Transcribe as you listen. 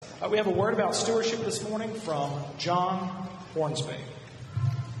We have a word about stewardship this morning from John Hornsby.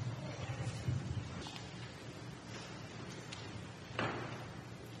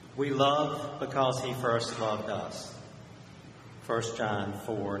 We love because he first loved us. 1 John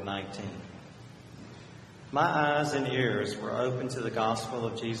 4:19. My eyes and ears were open to the gospel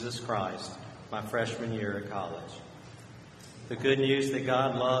of Jesus Christ my freshman year at college. The good news that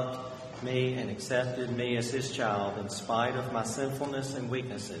God loved me and accepted me as his child in spite of my sinfulness and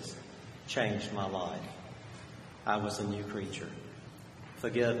weaknesses changed my life. I was a new creature,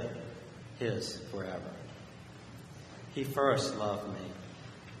 forgiven, his forever. He first loved me.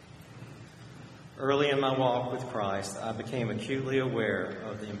 Early in my walk with Christ, I became acutely aware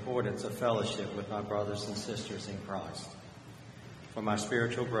of the importance of fellowship with my brothers and sisters in Christ for my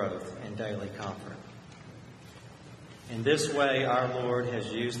spiritual growth and daily comfort. In this way, our Lord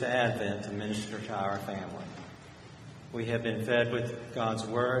has used the Advent to minister to our family. We have been fed with God's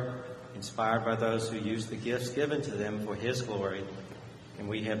Word, inspired by those who use the gifts given to them for his glory, and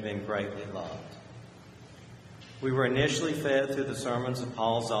we have been greatly loved. We were initially fed through the sermons of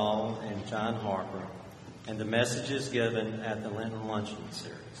Paul Zoll and John Harper and the messages given at the Lenten Luncheon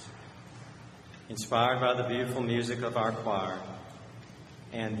series. Inspired by the beautiful music of our choir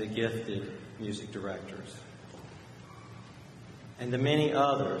and the gifted music directors, and the many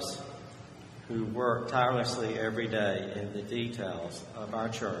others who work tirelessly every day in the details of our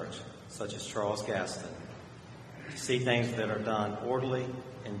church, such as Charles Gaston, to see things that are done orderly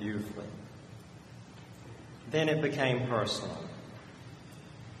and beautifully. Then it became personal.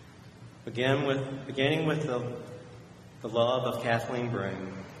 Beginning with the love of Kathleen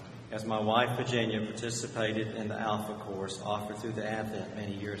Broom, as my wife Virginia participated in the Alpha course offered through the Advent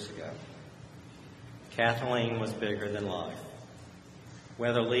many years ago. Kathleen was bigger than life.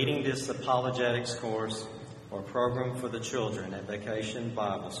 Whether leading this apologetics course or a program for the children at Vacation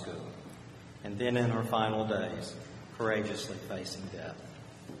Bible School, and then in her final days, courageously facing death.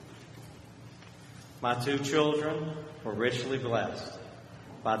 My two children were richly blessed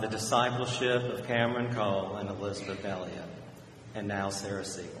by the discipleship of Cameron Cole and Elizabeth Elliott, and now Sarah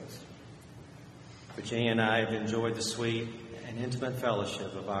Siegels. Virginia and I have enjoyed the sweet and intimate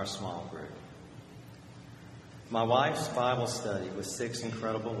fellowship of our small group. My wife's Bible study with 6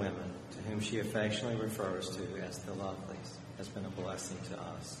 incredible women, to whom she affectionately refers to as the Lovelies, has been a blessing to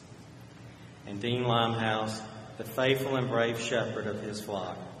us. And Dean Limehouse, the faithful and brave shepherd of his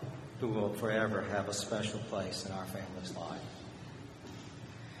flock, who will forever have a special place in our family's life.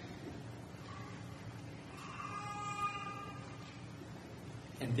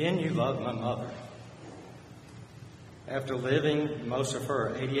 And then you love my mother. After living most of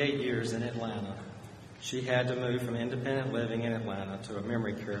her 88 years in Atlanta, she had to move from independent living in Atlanta to a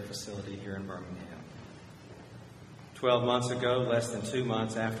memory care facility here in Birmingham. 12 months ago, less than 2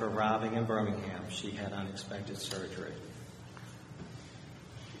 months after arriving in Birmingham, she had unexpected surgery.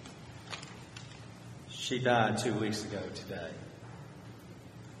 She died 2 weeks ago today.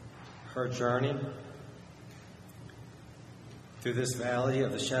 Her journey through this valley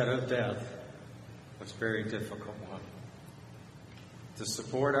of the shadow of death was a very difficult one. To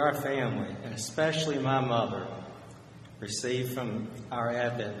support our family, and especially my mother, received from our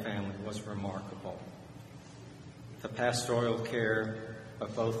Advent family was remarkable. The pastoral care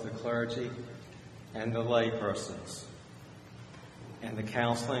of both the clergy and the laypersons, and the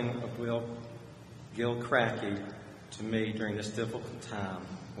counseling of Gil Cracky to me during this difficult time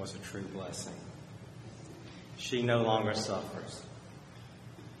was a true blessing. She no longer suffers.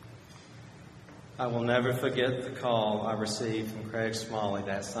 I will never forget the call I received from Craig Smalley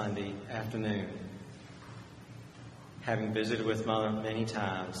that Sunday afternoon. Having visited with Mother many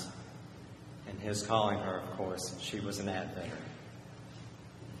times, and his calling her, of course, she was an Adventer.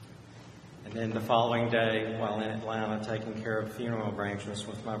 And then the following day, while in Atlanta taking care of funeral arrangements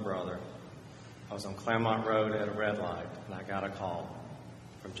with my brother, I was on Claremont Road at a red light, and I got a call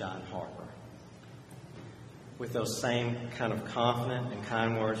from John Harper. With those same kind of confident and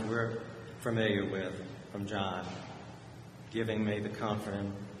kind words we're familiar with from John, giving me the comfort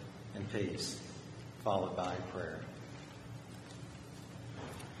and peace, followed by a prayer.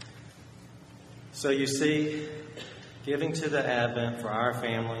 So you see, giving to the Advent for our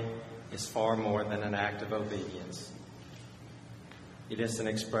family is far more than an act of obedience. It is an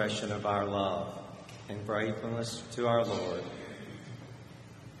expression of our love and gratefulness to our Lord,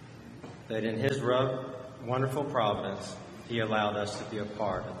 that in his wonderful providence, he allowed us to be a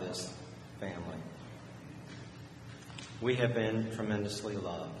part of this family. We have been tremendously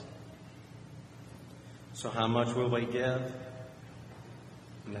loved. So how much will we give?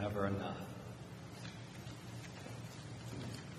 Never enough.